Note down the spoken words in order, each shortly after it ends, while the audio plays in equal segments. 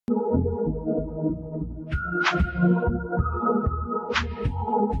Hi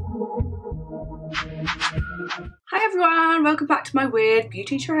everyone, welcome back to my weird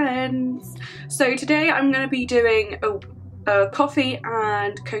beauty trends. So today I'm going to be doing a coffee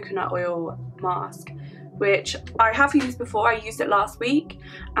and coconut oil mask, which I have used before. I used it last week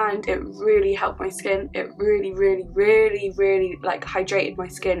and it really helped my skin. It really like hydrated my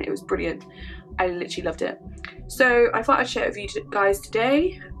skin. It was brilliant. I literally loved it. So I thought I'd share it with you guys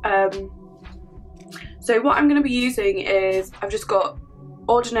today. So what I'm going to be using is, I've just got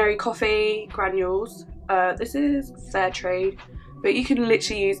ordinary coffee granules. This is fair trade, but you can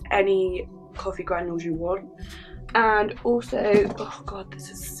literally use any coffee granules you want. And also, oh god, this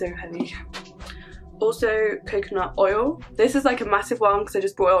is so heavy. Also coconut oil. This is like a massive one because I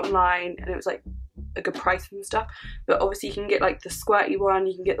just bought it online and it was like a good price and stuff. But obviously you can get like the squirty one,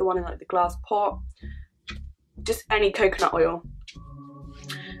 you can get the one in like the glass pot. Just any coconut oil.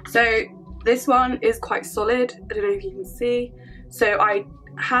 So this one is quite solid. I don't know if you can see. So I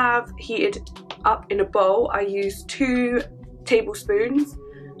have heated up in a bowl. I use 2 tablespoons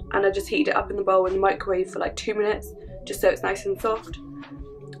and I just heated it up in the bowl in the microwave for like 2 minutes just so it's nice and soft.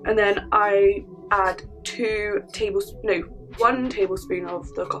 And then I add 1 tablespoon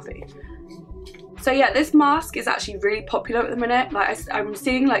of the coffee. So yeah, this mask is actually really popular at the minute. Like I'm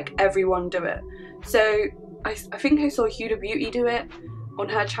seeing like everyone do it. So I think I saw Huda Beauty do it on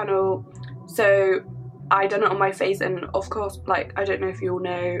her channel. So I done it on my face, and of course, like, I don't know if you all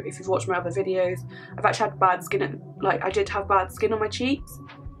know, if you've watched my other videos, I've actually had bad skin, like I did have bad skin on my cheeks.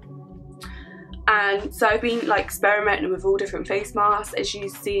 And so I've been like experimenting with all different face masks. As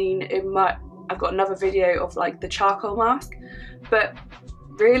you've seen in I've got another video of like the charcoal mask, but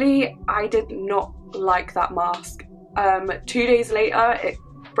really I did not like that mask. 2 days later it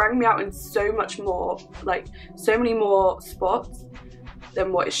brought me out in so much more, like so many more spots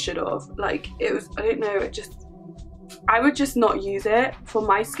than what it should have. Like it was, I don't know, it just, I would just not use it for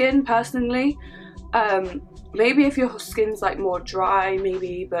my skin personally. Maybe if your skin's like more dry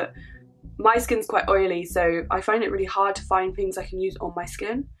maybe, but my skin's quite oily, so I find it really hard to find things I can use on my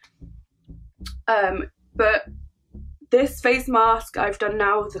skin. But this face mask I've done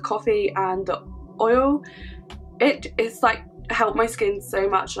now with the coffee and the oil, it's like helped my skin so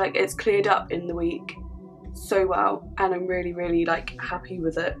much. Like it's cleared up in the week so well, and I'm really like happy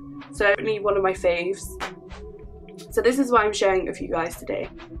with it. So definitely one of my faves. So this is what I'm sharing with you guys today.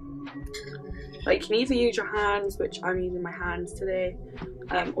 Like you can either use your hands, which I'm using my hands today,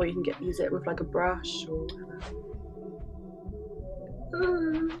 or you can use it with like a brush or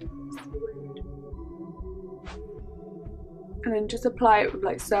whatever. And then just apply it with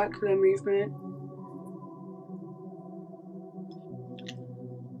like circular movement.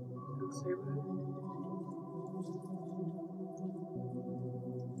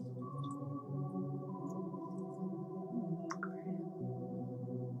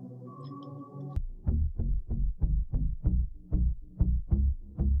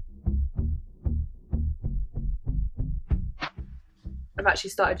 I've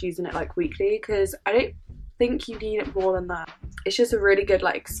actually started using it like weekly because I don't think you need it more than that. It's just a really good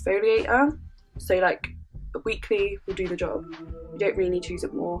like exfoliator, so like weekly will do the job. You don't really need to use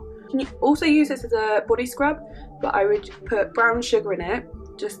it more. You can also use this as a body scrub, but I would put brown sugar in it,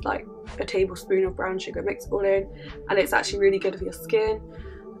 just like a tablespoon of brown sugar, mix it all in, and it's actually really good for your skin,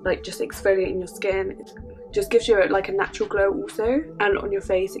 like just exfoliating your skin. It just gives you like a natural glow also, and on your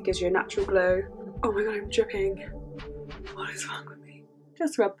face it gives you a natural glow. Oh my god, I'm dripping. What is wrong with me?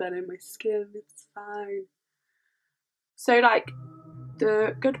 Just rub that in my skin, it's fine. So like,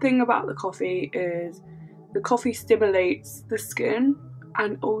 the good thing about the coffee is the coffee stimulates the skin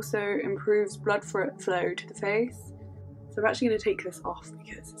and also improves blood flow to the face. So I'm actually going to take this off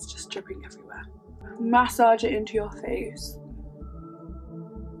because it's just dripping everywhere. Massage it into your face.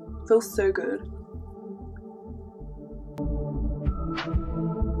 Feels so good.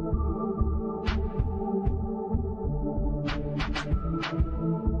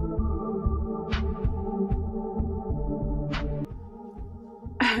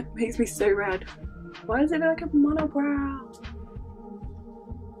 It makes me so red. Why does it look like a monobrow?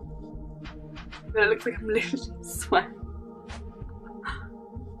 But it looks like I'm literally sweating.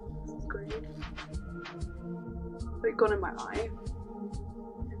 This is great. It's like gone in my eye.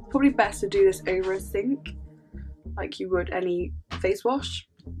 Probably best to do this over a sink, like you would any face wash,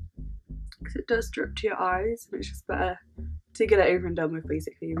 because it does drip to your eyes, and it's just better to get it over and done with,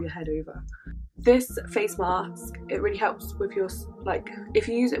 basically, with your head over. This face mask, it really helps with your, like, if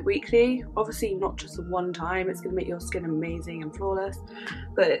you use it weekly, obviously not just one time, it's going to make your skin amazing and flawless,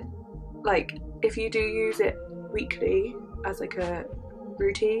 but like if you do use it weekly as like a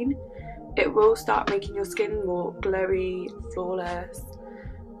routine, it will start making your skin more glowy, flawless,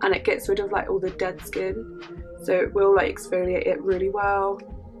 and it gets rid of like all the dead skin, so it will like exfoliate it really well,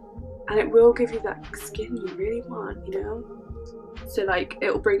 and it will give you that skin you really want, you know. So like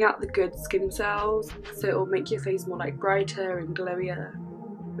it will bring out the good skin cells, so it will make your face more like brighter and glowier,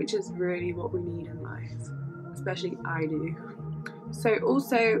 which is really what we need in life, especially I do. So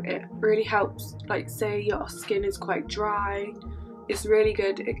also it really helps, like say your skin is quite dry, it's really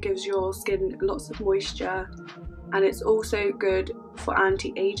good, it gives your skin lots of moisture, and it's also good for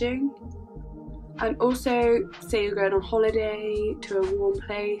anti-aging. And also say you're going on holiday to a warm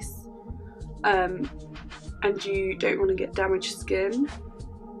place, and you don't want to get damaged skin,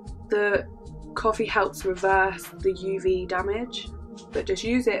 the coffee helps reverse the UV damage, but just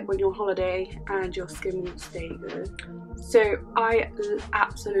use it when you're on holiday and your skin will stay good. So I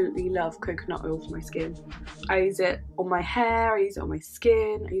absolutely love coconut oil for my skin. I use it on my hair, I use it on my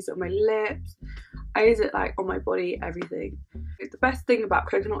skin, I use it on my lips, I use it like on my body, everything. The best thing about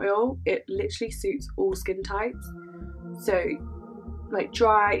coconut oil, it literally suits all skin types. So like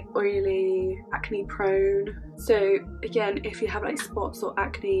dry, oily, acne prone. So again, if you have like spots or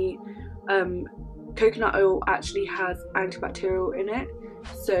acne, coconut oil actually has antibacterial in it,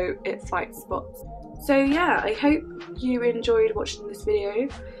 so it fights spots. So yeah, I hope you enjoyed watching this video.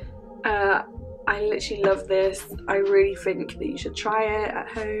 I literally love this. I really think that you should try it at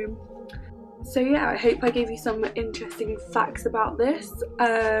home. So yeah, I hope I gave you some interesting facts about this.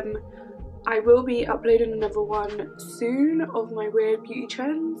 I will be uploading another one soon of my weird beauty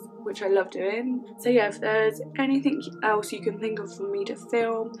trends, which I love doing. So yeah, if there's anything else you can think of for me to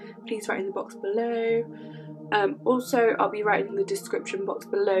film, please write in the box below. Also, I'll be writing in the description box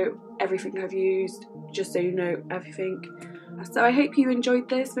below everything I've used, just so you know everything. So I hope you enjoyed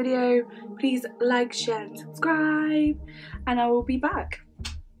this video. Please like, share and subscribe, and I will be back.